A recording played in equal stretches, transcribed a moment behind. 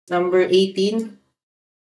Number 18.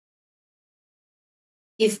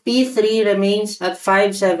 If P3 remains at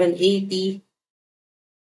 5,780,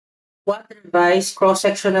 what revised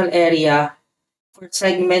cross-sectional area for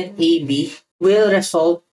segment AB will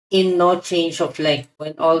result in no change of length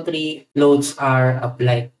when all three loads are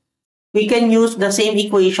applied? We can use the same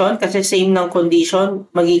equation kasi same ng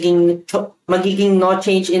condition, magiging no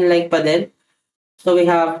change in length pa din. So we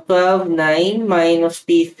have 12,9 minus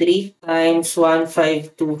P3 times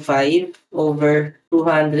 1,525 over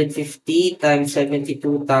 250 times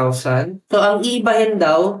 72,000. So ang iibahin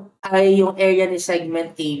daw ay yung area ni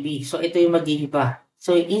segment AB. So ito yung mag-iiba.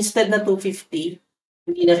 So instead na 250,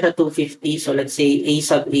 hindi na siya 250. So let's say A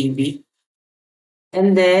sub AB.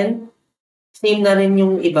 And then, same na rin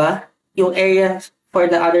yung iba. Yung area for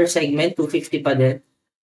the other segment, 250 pa din.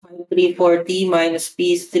 340 minus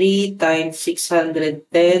P3 times 610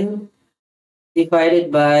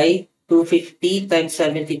 divided by 250 times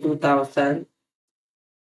 72,000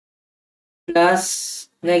 plus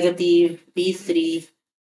negative P3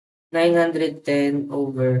 910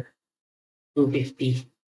 over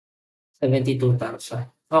 250 72,000.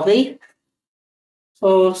 Okay?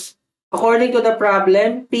 So, according to the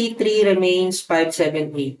problem, P3 remains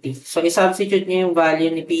 5,780. So, i-substitute nyo yung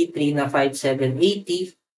value ni P3 na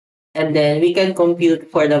 5,780. And then we can compute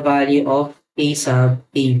for the value of A sub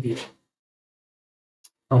AB.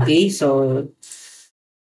 Okay, so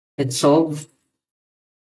let's solve.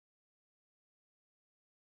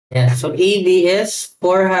 Yeah, so AB is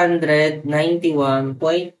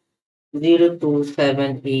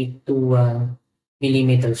 491.027821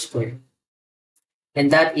 millimeters squared. And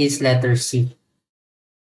that is letter C.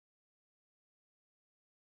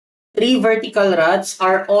 3 vertical rods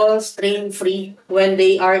are all strain-free when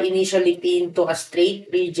they are initially pinned to a straight,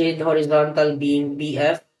 rigid, horizontal beam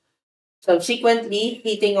BF. Subsequently,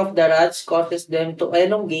 heating of the rods causes them to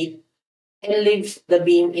elongate and leaves the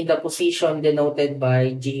beam in the position denoted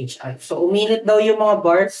by GHI. So, uminit daw yung mga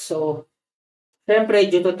bars. So, syempre,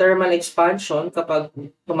 due to thermal expansion, kapag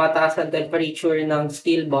tumataas ang temperature ng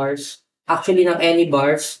steel bars, actually ng any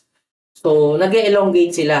bars, so,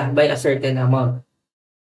 nag-elongate sila by a certain amount.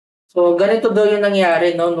 So, ganito daw yung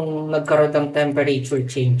nangyari no, nung nagkaroon ng temperature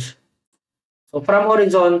change. So, from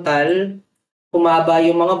horizontal, humaba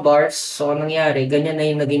yung mga bars. So, ang nangyari, ganyan na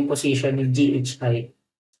yung naging position ni GHI.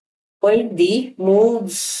 Point D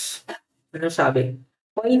moves, ano sabi?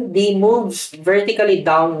 Point D moves vertically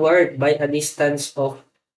downward by a distance of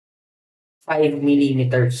 5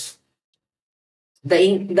 millimeters.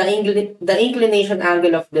 The inclination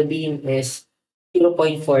angle of the beam is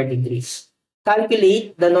 0.4 degrees.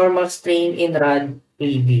 Calculate the normal strain in rod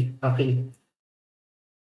AB. Okay.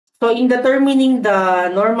 So, in determining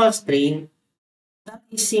the normal strain, that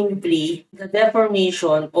is simply the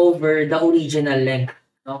deformation over the original length.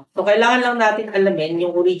 No? So, kailangan lang natin alamin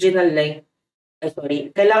yung original length.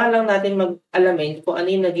 Kailangan lang natin mag-alamin kung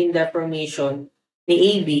ano yung naging deformation ni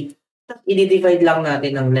AB. Tapos, i-divide lang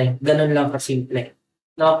natin ang length. Ganun lang kasimple.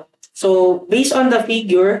 No? So, based on the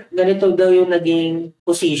figure, ganito daw yung naging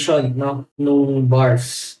position no, nung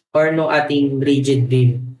bars or nung ating rigid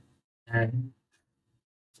beam. Yan.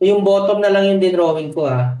 So, yung bottom na lang yung dinrawing ko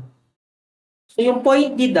So, yung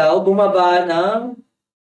point D daw, bumaba ng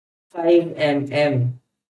 5 mm.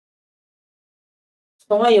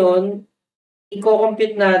 So, ngayon,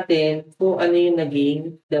 i-compute natin kung ano yung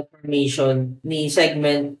naging deformation ni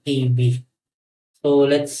segment AB. So,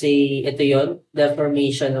 let's say, ito yon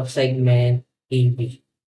deformation of segment AB.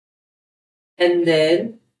 And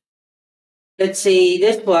then, let's say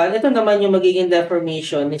this one, ito naman yung magiging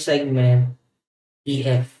deformation ni segment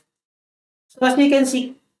EF. So, as we can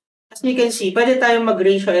see, pwede tayong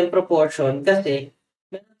mag-ratio and proportion kasi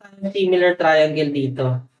meron tayong similar triangle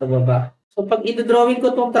dito sa baba. So, pag ito-drawing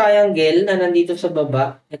ko itong triangle na nandito sa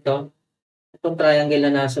baba, itong triangle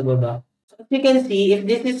na nasa baba. So, as you can see, if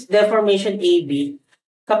this is deformation AB,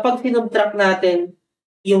 kapag sinubtract natin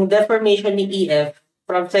yung deformation ni EF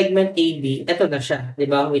from segment AB, ito na siya, di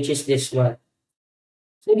ba? Which is this one.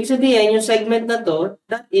 So, ibig sabihin, yung segment na to,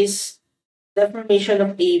 that is deformation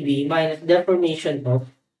of AB minus deformation of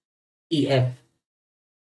EF.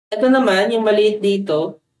 Ito naman, yung maliit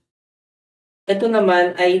dito, ito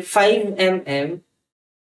naman ay 5 mm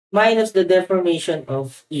minus the deformation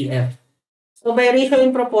of EF. So, by ratio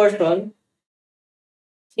and proportion,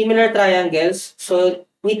 similar triangles, so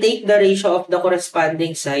we take the ratio of the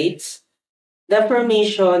corresponding sides.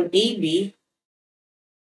 Deformation AB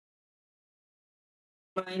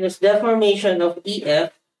minus deformation of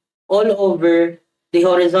EF all over the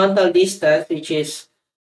horizontal distance, which is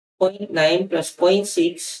 0.9 plus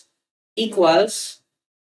 0.6 equals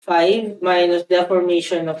 5 minus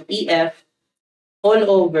deformation of EF all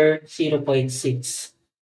over 0.6.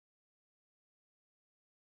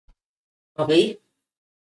 Okay?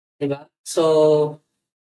 Diba? So,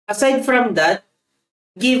 aside from that,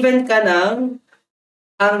 given ka ng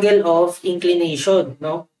angle of inclination,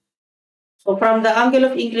 no? So, from the angle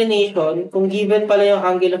of inclination, kung given pala yung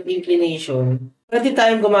angle of inclination, pwede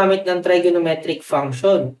tayong gumamit ng trigonometric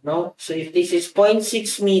function, no? So, if this is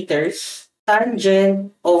 0.6 meters,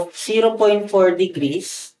 tangent of 0.4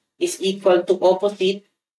 degrees is equal to opposite,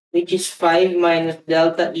 which is 5 minus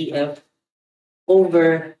delta EF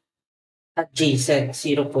over adjacent,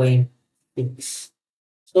 0.6.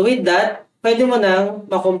 So, with that, pwede mo nang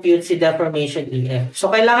makompute si deformation EF. So,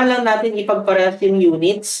 kailangan lang natin ipagparehas yung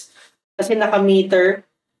units kasi naka-meter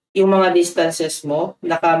yung mga distances mo,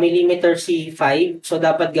 naka-millimeter si 5, so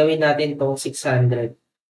dapat gawin natin tong 600.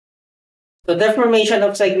 So, deformation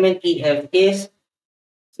of segment EF is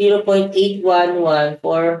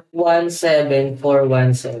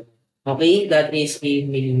 0.811417417. Okay? That is in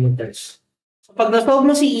millimeters. So, pag na-solve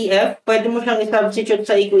mo si EF, pwede mo siyang i-substitute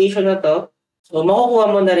sa equation na to. So, makukuha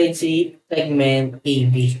mo na rin si segment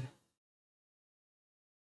AB.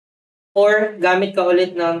 Or, gamit ka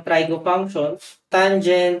ulit ng trigo functions,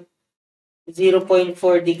 tangent 0.4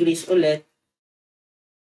 degrees ulit,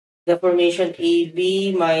 deformation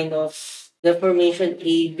AB minus deformation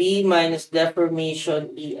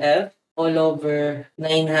EF all over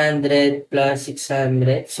 900 plus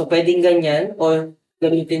 600. So, pwedeng ganyan or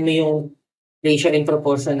gamitin mo yung ratio and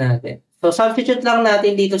proportion natin. So, substitute lang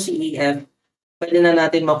natin dito si EF. Pwede na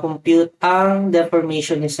natin ma-compute ang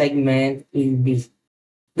deformation ni segment AB.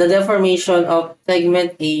 The deformation of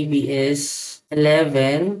segment AB is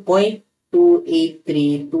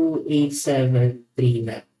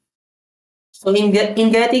 11.2832879. So, in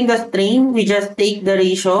getting the strain, we just take the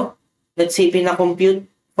ratio. Let's say, pina-compute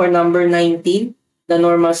for number 19, the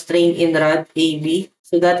normal strain in rod AB.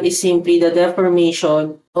 So, that is simply the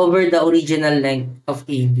deformation over the original length of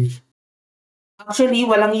AB. Actually,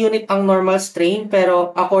 walang unit ang normal strain, pero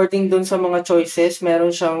according dun sa mga choices, meron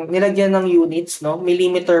siyang nilagyan ng units, no?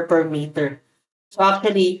 Millimeter per meter. So,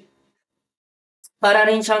 actually, para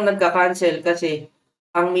rin siyang nagka-cancel kasi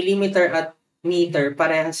ang millimeter at meter,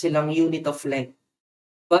 parehas silang unit of length.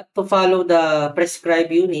 But to follow the prescribed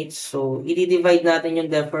units, so i-divide natin yung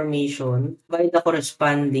deformation by the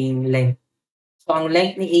corresponding length. So ang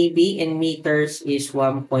length ni AB in meters is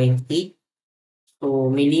 1.8.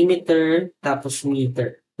 So millimeter tapos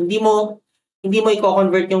meter. Hindi mo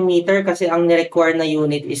i-convert yung meter kasi ang ni-require na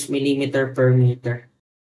unit is millimeter per meter.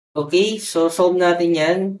 Okay, so solve natin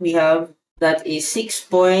yan. We have that is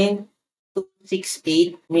 6.268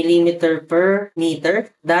 millimeter per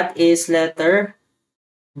meter. That is letter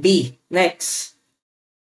B. Next.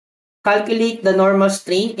 Calculate the normal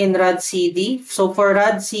strain in rod CD. So for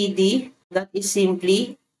rod CD, that is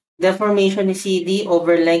simply deformation ni CD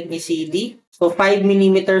over length ni CD. So 5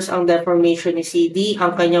 millimeters ang deformation ni CD.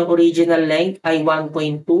 Ang kanyang original length ay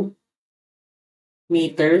 1.2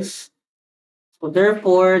 meters. So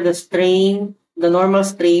therefore, the normal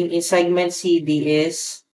strain in segment CD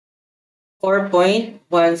is 4.167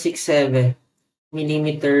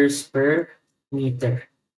 millimeters per meter.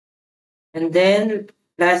 And then,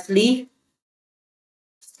 lastly,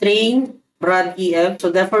 strain rod EF. So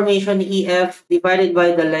deformation EF divided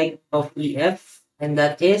by the length of EF. And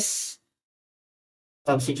that is,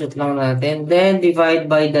 substitute lang natin. Then, divide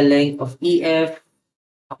by the length of EF.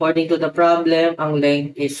 According to the problem, ang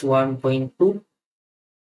length is 1.2.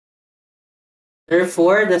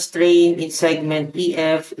 Therefore, the strain in segment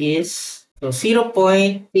EF is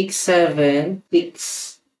 0.676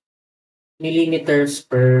 millimeters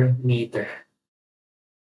per meter.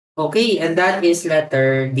 Okay, and that is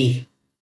letter D.